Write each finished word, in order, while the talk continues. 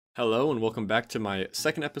Hello and welcome back to my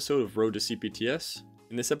second episode of Road to CPTS.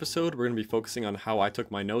 In this episode, we're going to be focusing on how I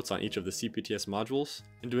took my notes on each of the CPTS modules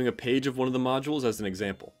and doing a page of one of the modules as an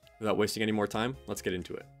example. Without wasting any more time, let's get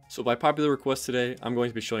into it. So by popular request today, I'm going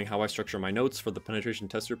to be showing how I structure my notes for the penetration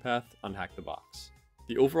tester path on HackTheBox.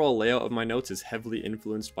 The overall layout of my notes is heavily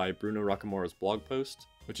influenced by Bruno Rakamura's blog post,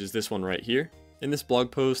 which is this one right here. In this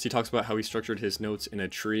blog post, he talks about how he structured his notes in a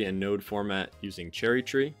tree and node format using cherry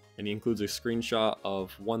tree, and he includes a screenshot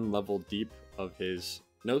of one level deep of his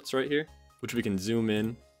notes right here, which we can zoom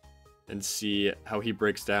in and see how he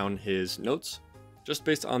breaks down his notes. Just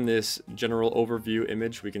based on this general overview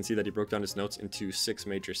image, we can see that he broke down his notes into 6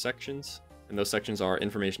 major sections, and those sections are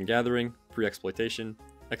information gathering, pre-exploitation,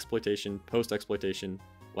 exploitation, post-exploitation,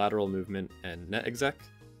 lateral movement, and net exec.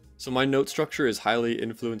 So my note structure is highly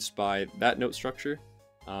influenced by that note structure.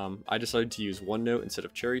 I decided to use OneNote instead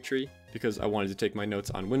of Cherry Tree because I wanted to take my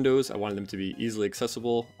notes on Windows. I wanted them to be easily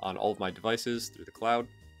accessible on all of my devices through the cloud.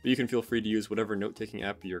 But you can feel free to use whatever note-taking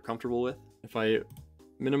app you're comfortable with. If I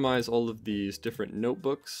minimize all of these different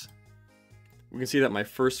notebooks, we can see that my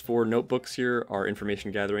first 4 notebooks here are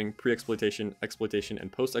information gathering, pre-exploitation, exploitation,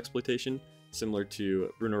 and post-exploitation, similar to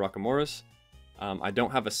Bruno Rakamura's. I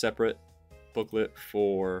don't have a separate booklet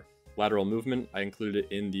for lateral movement. I included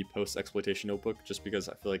it in the post-exploitation notebook just because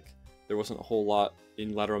I feel like there wasn't a whole lot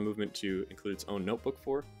in lateral movement to include its own notebook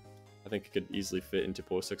for. I think it could easily fit into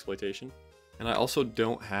post-exploitation. And I also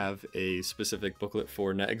don't have a specific booklet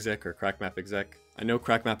for netexec or crackmapexec. I know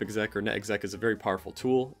crackmapexec or netexec is a very powerful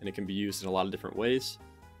tool and it can be used in a lot of different ways.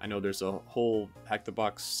 I know there's a whole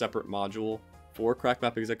HackTheBox separate module for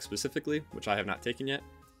crackmapexec specifically, which I have not taken yet,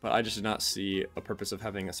 but I just did not see a purpose of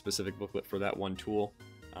having a specific booklet for that one tool.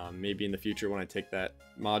 Maybe in the future when I take that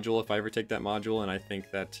module, if I ever take that module and I think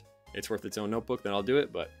that it's worth its own notebook, then I'll do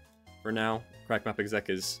it. But for now, crackmapexec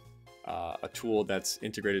is a tool that's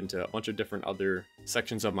integrated into a bunch of different other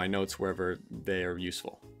sections of my notes wherever they are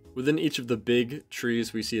useful. Within each of the big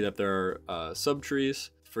trees, we see that there are subtrees.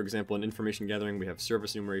 For example, in information gathering, we have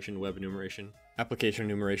service enumeration, web enumeration, application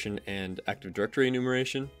enumeration, and Active Directory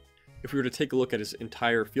enumeration. If we were to take a look at his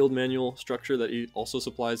entire field manual structure that he also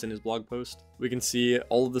supplies in his blog post, we can see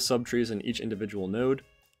all of the subtrees in each individual node.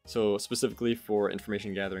 So specifically for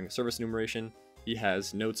information gathering service enumeration, he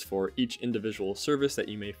has notes for each individual service that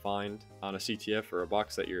you may find on a CTF or a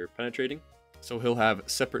box that you're penetrating. So he'll have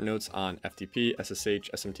separate notes on FTP, SSH,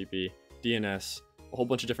 SMTP, DNS, a whole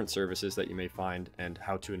bunch of different services that you may find and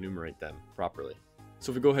how to enumerate them properly.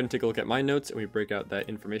 So if we go ahead and take a look at my notes and we break out that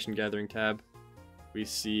information gathering tab, we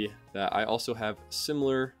see that I also have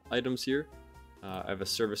similar items here. I have a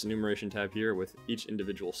service enumeration tab here with each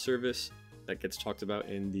individual service that gets talked about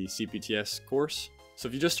in the CPTS course. So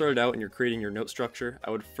if you just started out and you're creating your note structure, I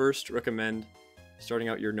would first recommend starting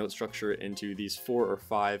out your note structure into these 4 or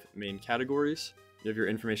 5 main categories. You have your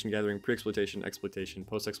information gathering, pre-exploitation, exploitation,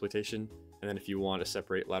 post-exploitation, and then if you want to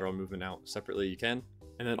separate lateral movement out separately, you can.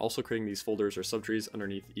 And then also creating these folders or subtrees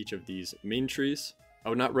underneath each of these main trees. I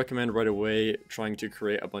would not recommend right away trying to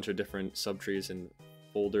create a bunch of different subtrees and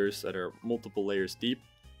folders that are multiple layers deep.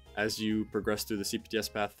 As you progress through the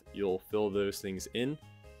CPTS path, you'll fill those things in,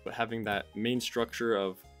 but having that main structure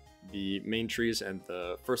of the main trees and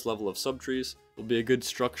the first level of subtrees will be a good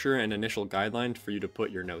structure and initial guideline for you to put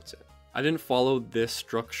your notes in. I didn't follow this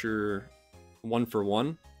structure one for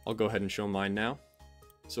one. I'll go ahead and show mine now.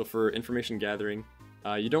 So for information gathering,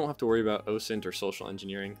 you don't have to worry about OSINT or social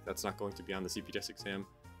engineering. That's not going to be on the CPTS exam.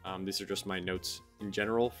 These are just my notes in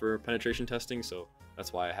general for penetration testing, so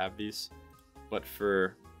that's why I have these. But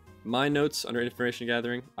for my notes under information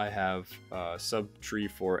gathering, I have a subtree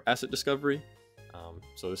for asset discovery.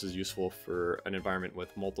 So this is useful for an environment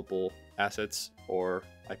with multiple assets or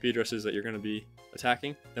IP addresses that you're going to be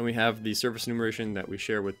attacking. Then we have the service enumeration that we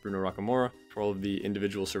share with Bruno Rakamura for all of the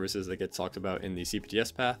individual services that get talked about in the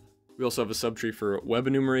CPTS path. We also have a subtree for web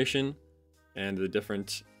enumeration and the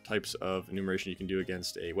different types of enumeration you can do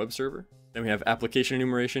against a web server. Then we have application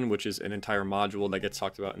enumeration, which is an entire module that gets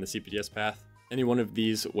talked about in the CPTS path. Any one of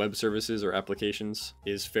these web services or applications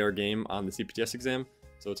is fair game on the CPTS exam,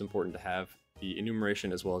 so it's important to have the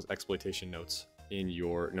enumeration as well as exploitation notes in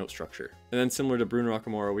your note structure. And then similar to Bruno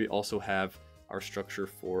Rakamura, we also have our structure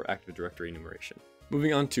for Active Directory enumeration.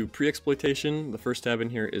 Moving on to pre-exploitation, the first tab in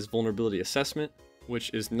here is vulnerability assessment,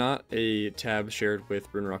 which is not a tab shared with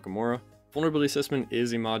Bruno Rakamura. Vulnerability assessment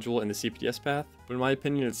is a module in the CPTS path, but in my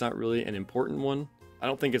opinion, it's not really an important one. I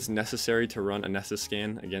don't think it's necessary to run a Nessus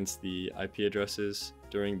scan against the IP addresses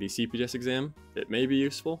during the CPTS exam. It may be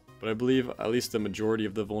useful, but I believe at least the majority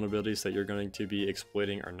of the vulnerabilities that you're going to be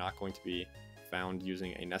exploiting are not going to be found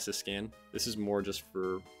using a Nessus scan. This is more just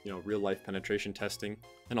for, real life penetration testing.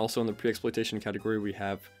 And also in the pre-exploitation category, we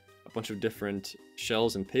have a bunch of different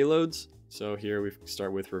shells and payloads. So here we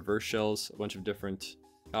start with reverse shells, a bunch of different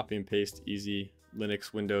copy and paste, easy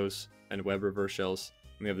Linux, Windows, and web reverse shells.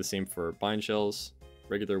 And we have the same for bind shells,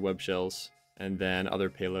 regular web shells, and then other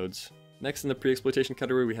payloads. Next in the pre-exploitation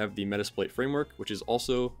category, we have the Metasploit framework, which is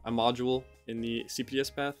also a module in the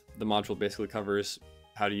CPTS path. The module basically covers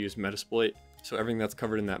how to use Metasploit. So everything that's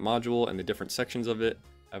covered in that module and the different sections of it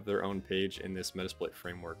have their own page in this Metasploit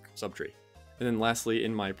framework subtree. And then lastly,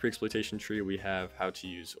 in my pre-exploitation tree, we have how to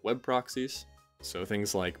use web proxies. So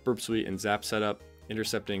things like Burp Suite and Zap setup,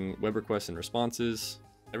 intercepting web requests and responses,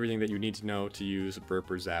 everything that you need to know to use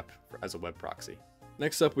Burp or Zap as a web proxy.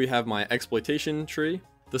 Next up, we have my exploitation tree.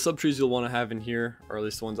 The subtrees you'll want to have in here, or at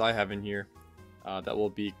least the ones I have in here, that will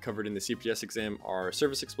be covered in the CPTS exam are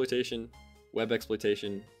service exploitation, web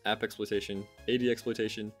exploitation, app exploitation, AD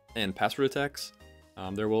exploitation, and password attacks.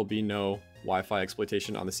 There will be no Wi-Fi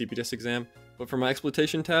exploitation on the CPTS exam, but for my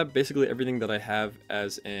exploitation tab, basically everything that I have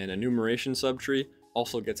as an enumeration subtree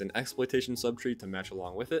also gets an exploitation subtree to match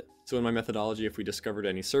along with it. So in my methodology, if we discovered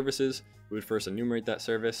any services, we would first enumerate that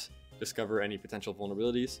service, discover any potential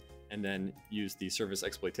vulnerabilities, and then use the service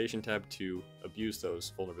exploitation tab to abuse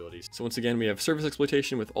those vulnerabilities. So once again, we have service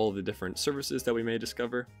exploitation with all the different services that we may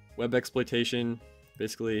discover. Web exploitation,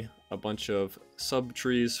 basically a bunch of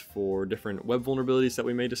subtrees for different web vulnerabilities that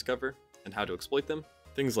we may discover and how to exploit them.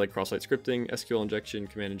 Things like cross-site scripting, SQL injection,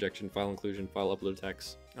 command injection, file inclusion, file upload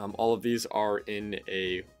attacks. All of these are in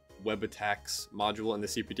a web attacks module in the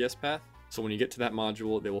CPTS path. So when you get to that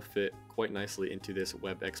module, they will fit quite nicely into this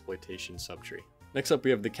web exploitation subtree. Next up,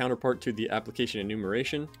 we have the counterpart to the application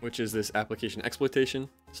enumeration, which is this application exploitation.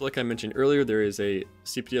 So like I mentioned earlier, there is a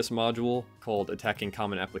CPTS module called Attacking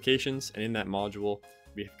Common Applications. And in that module,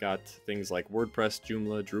 we've got things like WordPress,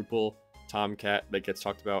 Joomla, Drupal, Tomcat that gets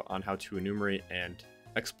talked about on how to enumerate and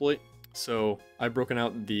exploit. So I've broken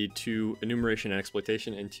out the two enumeration and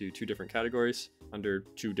exploitation into two different categories under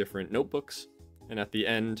two different notebooks. And at the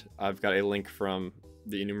end, I've got a link from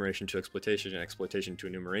the enumeration to exploitation and exploitation to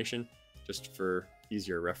enumeration, just for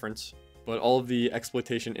easier reference. But all of the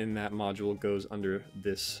exploitation in that module goes under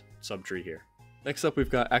this subtree here. Next up, we've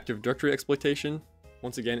got Active Directory exploitation.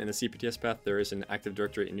 Once again, in the CPTS path, there is an Active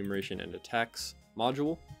Directory enumeration and attacks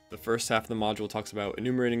module. The first half of the module talks about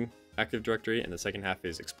enumerating Active Directory, and the second half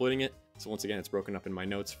is exploiting it. So once again, it's broken up in my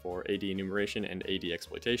notes for AD enumeration and AD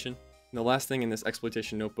exploitation. And the last thing in this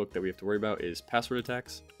exploitation notebook that we have to worry about is password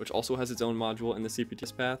attacks, which also has its own module in the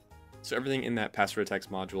CPTS path. So everything in that password attacks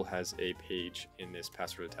module has a page in this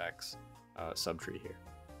password attacks subtree here.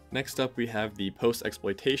 Next up, we have the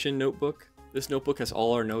post-exploitation notebook. This notebook has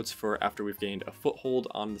all our notes for after we've gained a foothold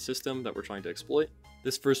on the system that we're trying to exploit.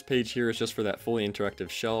 This first page here is just for that fully interactive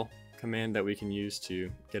shell command that we can use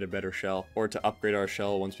to get a better shell or to upgrade our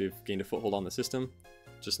shell once we've gained a foothold on the system.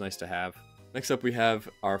 Just nice to have. Next up, we have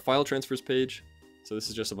our file transfers page. So this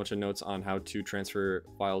is just a bunch of notes on how to transfer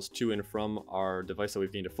files to and from our device that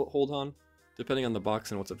we've gained a foothold on. Depending on the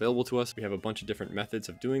box and what's available to us, we have a bunch of different methods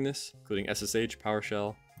of doing this, including SSH,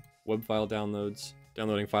 PowerShell, web file downloads,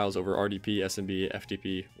 downloading files over RDP, SMB,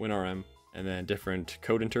 FTP, WinRM, and then different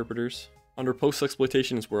code interpreters. Under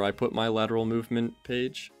post-exploitation is where I put my lateral movement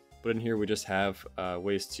page, but in here we just have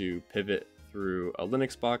ways to pivot through a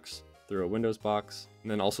Linux box, through a Windows box,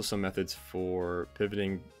 and then also some methods for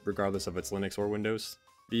pivoting regardless of it's Linux or Windows.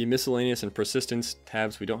 The miscellaneous and persistence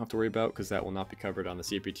tabs we don't have to worry about because that will not be covered on the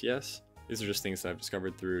CPTS. These are just things that I've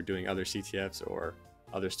discovered through doing other CTFs or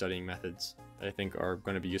other studying methods that I think are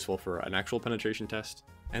going to be useful for an actual penetration test.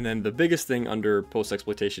 And then the biggest thing under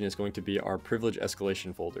post-exploitation is going to be our privilege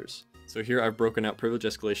escalation folders. So here I've broken out privilege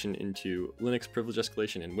escalation into Linux privilege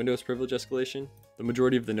escalation and Windows privilege escalation. The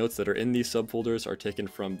majority of the notes that are in these subfolders are taken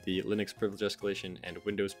from the Linux privilege escalation and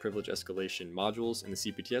Windows privilege escalation modules in the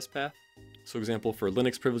CPTS path. So example, for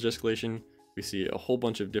Linux privilege escalation, we see a whole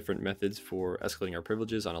bunch of different methods for escalating our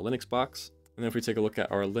privileges on a Linux box. And then if we take a look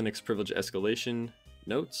at our Linux privilege escalation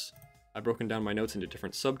notes, I've broken down my notes into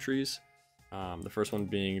different subtrees. The first one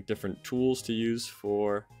being different tools to use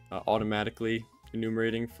for automatically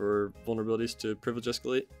enumerating for vulnerabilities to privilege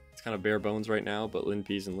escalate. It's kind of bare bones right now, but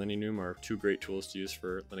linps and linenum are two great tools to use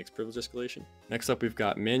for Linux privilege escalation. Next up, we've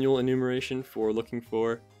got manual enumeration for looking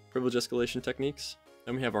for privilege escalation techniques.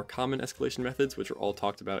 Then we have our common escalation methods, which are all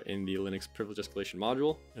talked about in the Linux privilege escalation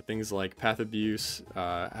module. Things like path abuse,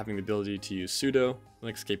 having the ability to use sudo,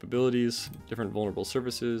 Linux capabilities, different vulnerable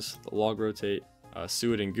services, the log rotate,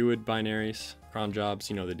 suid and guid binaries, cron jobs,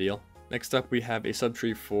 you know the deal. Next up, we have a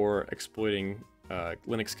subtree for exploiting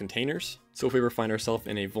Linux containers. So if we ever find ourselves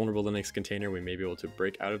in a vulnerable Linux container, we may be able to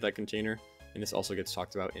break out of that container. And this also gets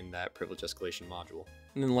talked about in that privilege escalation module.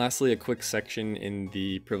 And then lastly, a quick section in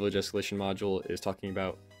the privilege escalation module is talking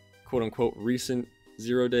about quote unquote recent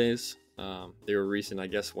 0 days. They were recent, I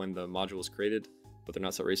guess, when the module was created, but they're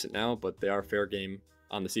not so recent now, but they are fair game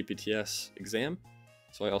on the CPTS exam.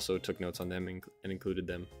 So I also took notes on them and included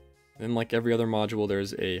them. And then like every other module,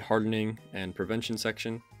 there's a hardening and prevention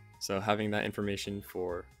section. So having that information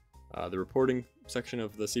for the reporting section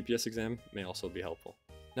of the CPTS exam may also be helpful.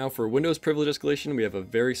 Now for Windows privilege escalation, we have a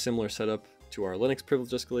very similar setup to our Linux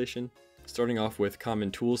privilege escalation, starting off with common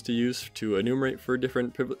tools to use to enumerate for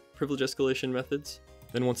different privilege escalation methods.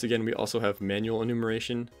 Then once again, we also have manual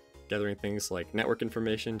enumeration, gathering things like network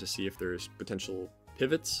information to see if there's potential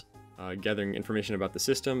pivots, gathering information about the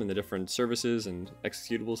system and the different services and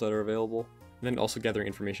executables that are available, and then also gathering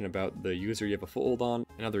information about the user you have a foothold on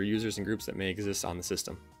and other users and groups that may exist on the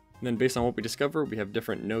system. And then based on what we discover, we have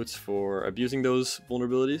different notes for abusing those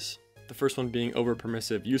vulnerabilities. The first one being over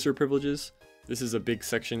permissive user privileges. This is a big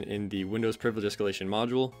section in the Windows privilege escalation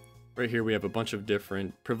module. Right here we have a bunch of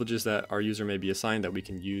different privileges that our user may be assigned that we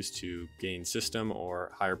can use to gain system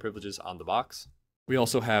or higher privileges on the box. We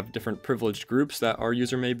also have different privileged groups that our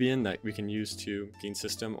user may be in that we can use to gain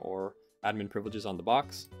system or admin privileges on the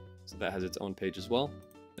box. So that has its own page as well.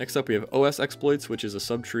 Next up we have OS exploits, which is a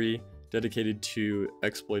subtree dedicated to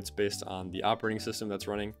exploits based on the operating system that's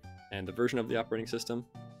running and the version of the operating system.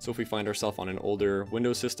 So if we find ourselves on an older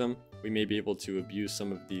Windows system, we may be able to abuse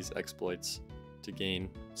some of these exploits to gain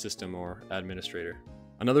system or administrator.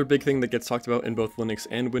 Another big thing that gets talked about in both Linux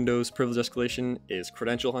and Windows privilege escalation is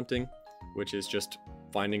credential hunting, which is just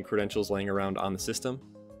finding credentials laying around on the system.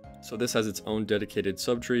 So this has its own dedicated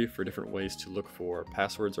subtree for different ways to look for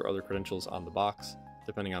passwords or other credentials on the box,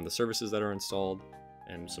 depending on the services that are installed,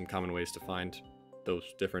 and some common ways to find those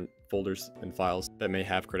different folders and files that may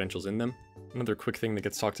have credentials in them. Another quick thing that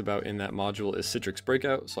gets talked about in that module is Citrix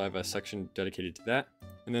Breakout, so I have a section dedicated to that.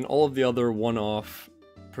 And then all of the other one-off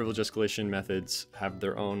privilege escalation methods have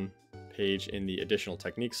their own page in the additional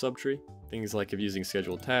techniques subtree. Things like abusing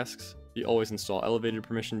scheduled tasks, the always install elevated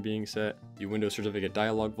permission being set, the Windows certificate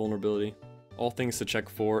dialog vulnerability, all things to check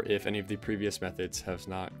for if any of the previous methods have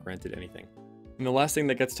not granted anything. And the last thing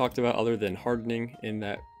that gets talked about other than hardening in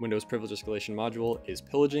that Windows privilege escalation module is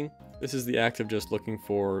pillaging. This is the act of just looking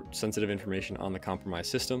for sensitive information on the compromised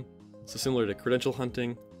system. So similar to credential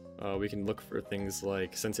hunting, we can look for things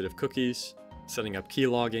like sensitive cookies, setting up key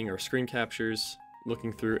logging or screen captures,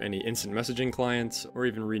 looking through any instant messaging clients, or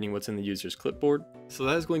even reading what's in the user's clipboard. So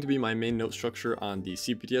that is going to be my main note structure on the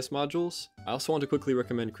CPTS modules. I also want to quickly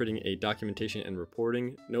recommend creating a documentation and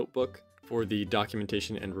reporting notebook for the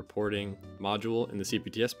documentation and reporting module in the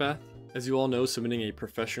CPTS path. As you all know, submitting a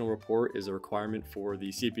professional report is a requirement for the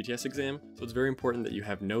CPTS exam, so it's very important that you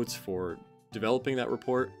have notes for developing that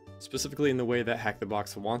report, specifically in the way that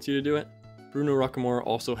HackTheBox wants you to do it. Bruno Rakamura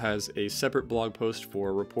also has a separate blog post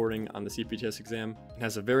for reporting on the CPTS exam and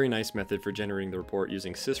has a very nice method for generating the report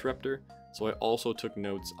using Sysreptor, so I also took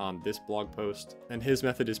notes on this blog post, and his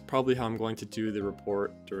method is probably how I'm going to do the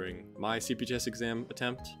report during my CPTS exam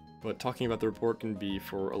attempt, but talking about the report can be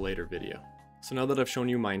for a later video. So now that I've shown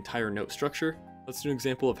you my entire note structure, let's do an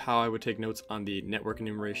example of how I would take notes on the network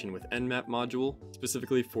enumeration with Nmap module,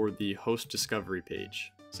 specifically for the host discovery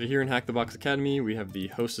page. So here in HackTheBox Academy, we have the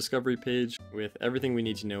host discovery page with everything we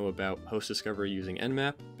need to know about host discovery using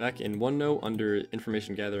Nmap. Back in OneNote under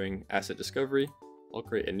information gathering asset discovery, I'll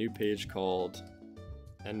create a new page called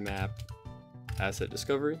Nmap asset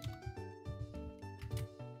discovery.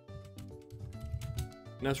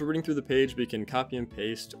 And as we're reading through the page, we can copy and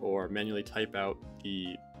paste or manually type out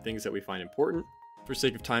the things that we find important. For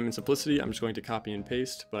sake of time and simplicity, I'm just going to copy and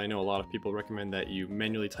paste, but I know a lot of people recommend that you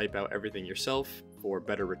manually type out everything yourself for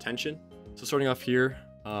better retention. So starting off here,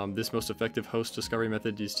 this most effective host discovery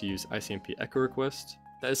method is to use ICMP echo request.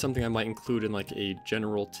 That is something I might include in like a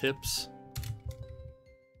general tips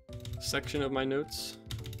section of my notes.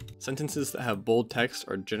 Sentences that have bold text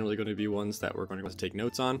are generally going to be ones that we're going to take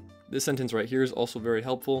notes on. This sentence right here is also very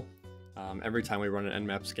helpful. Every time we run an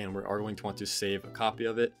Nmap scan, we are going to want to save a copy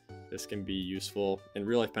of it. This can be useful in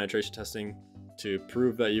real-life penetration testing to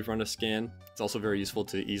prove that you've run a scan. It's also very useful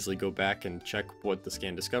to easily go back and check what the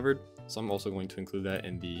scan discovered. So I'm also going to include that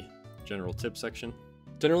in the general tip section.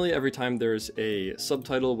 Generally, every time there's a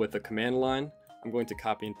subtitle with a command line, I'm going to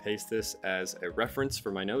copy and paste this as a reference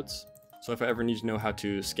for my notes. So if I ever need to know how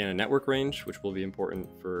to scan a network range, which will be important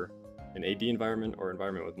for an AD environment or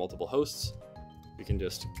environment with multiple hosts, we can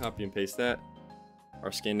just copy and paste that,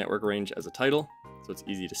 our scan network range as a title, so it's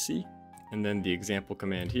easy to see. And then the example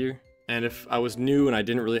command here, And if I was new and I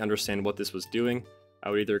didn't really understand what this was doing, I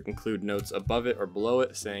would either include notes above it or below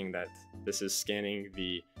it saying that this is scanning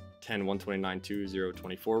the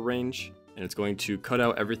 10.129.2.0.24 range, and it's going to cut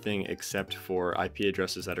out everything except for IP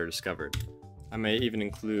addresses that are discovered. I may even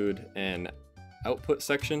include an output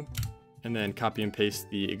section and then copy and paste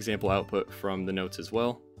the example output from the notes as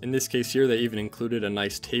well. In this case here, they even included a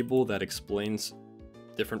nice table that explains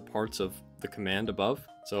different parts of the command above.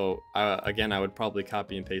 So again, I would probably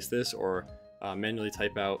copy and paste this or manually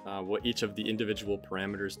type out what each of the individual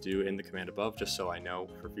parameters do in the command above, just so I know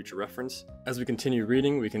for future reference. As we continue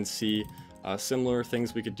reading, we can see similar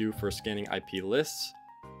things we could do for scanning IP lists.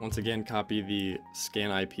 Once again, copy the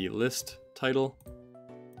scan IP list title,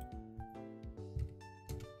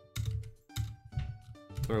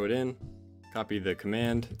 throw it in, copy the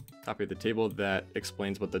command, copy the table that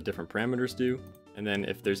explains what the different parameters do, and then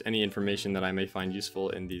if there's any information that I may find useful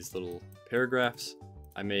in these little paragraphs,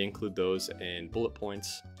 I may include those in bullet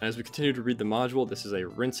points. And as we continue to read the module, this is a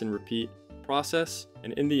rinse and repeat process,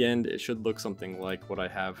 and in the end it should look something like what I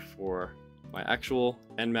have for my actual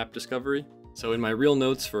Nmap discovery. So in my real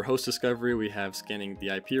notes for host discovery, we have scanning the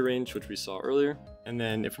IP range, which we saw earlier. And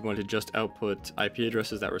then if we want to just output IP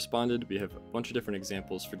addresses that responded, we have a bunch of different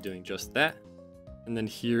examples for doing just that. And then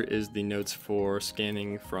here is the notes for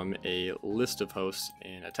scanning from a list of hosts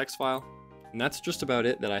in a text file. And that's just about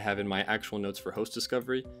it that I have in my actual notes for host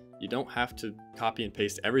discovery. You don't have to copy and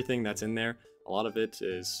paste everything that's in there. A lot of it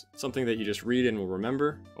is something that you just read and will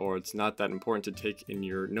remember, or it's not that important to take in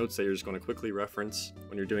your notes that you're just going to quickly reference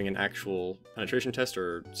when you're doing an actual penetration test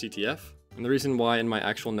or CTF. And the reason why in my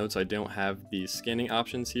actual notes I don't have these scanning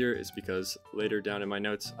options here is because later down in my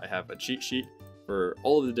notes I have a cheat sheet for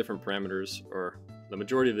all of the different parameters, or the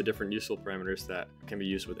majority of the different useful parameters that can be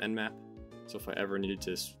used with Nmap. So if I ever needed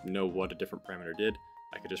to know what a different parameter did,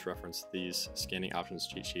 I could just reference these scanning options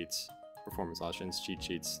cheat sheets, performance options cheat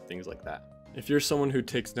sheets, things like that. If you're someone who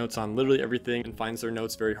takes notes on literally everything and finds their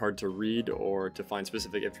notes very hard to read or to find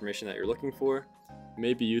specific information that you're looking for, it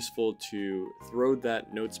may be useful to throw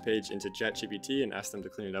that notes page into ChatGPT and ask them to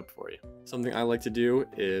clean it up for you. Something I like to do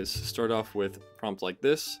is start off with a prompt like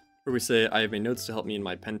this, where we say, I have made notes to help me in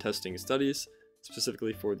my pen testing studies,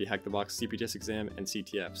 specifically for the HackTheBox CPTS exam and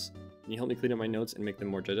CTFs. Can you help me clean up my notes and make them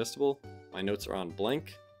more digestible? My notes are on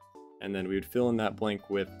blank. And then we would fill in that blank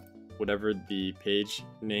with whatever the page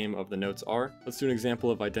name of the notes are. Let's do an example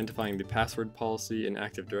of identifying the password policy in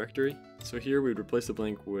Active Directory. So here we would replace the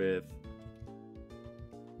blank with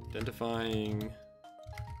identifying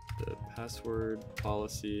the password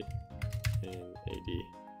policy in AD.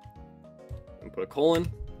 And put a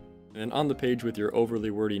colon. And then on the page with your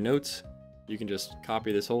overly wordy notes, you can just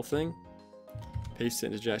copy this whole thing, paste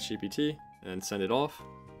it into ChatGPT, and send it off.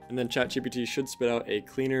 And then ChatGPT should spit out a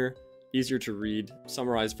cleaner, easier to read,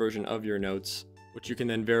 summarized version of your notes, which you can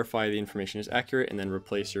then verify the information is accurate and then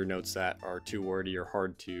replace your notes that are too wordy or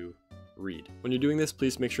hard to read. When you're doing this,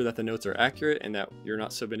 please make sure that the notes are accurate and that you're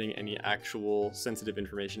not submitting any actual sensitive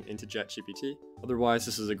information into ChatGPT. Otherwise,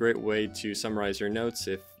 this is a great way to summarize your notes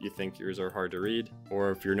if you think yours are hard to read,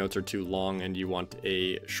 or if your notes are too long and you want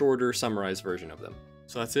a shorter, summarized version of them.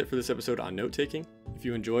 So that's it for this episode on note-taking. If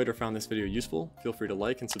you enjoyed or found this video useful, feel free to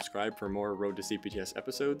like and subscribe for more Road to CPTS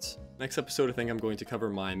episodes. Next episode, I think I'm going to cover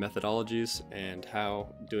my methodologies and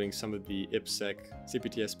how doing some of the IPSec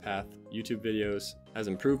CPTS path YouTube videos has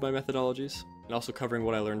improved my methodologies, and also covering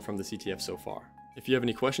what I learned from the CTF so far. If you have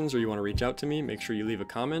any questions or you want to reach out to me, make sure you leave a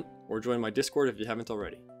comment or join my Discord if you haven't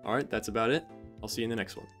already. Alright, that's about it. I'll see you in the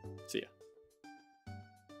next one. See ya.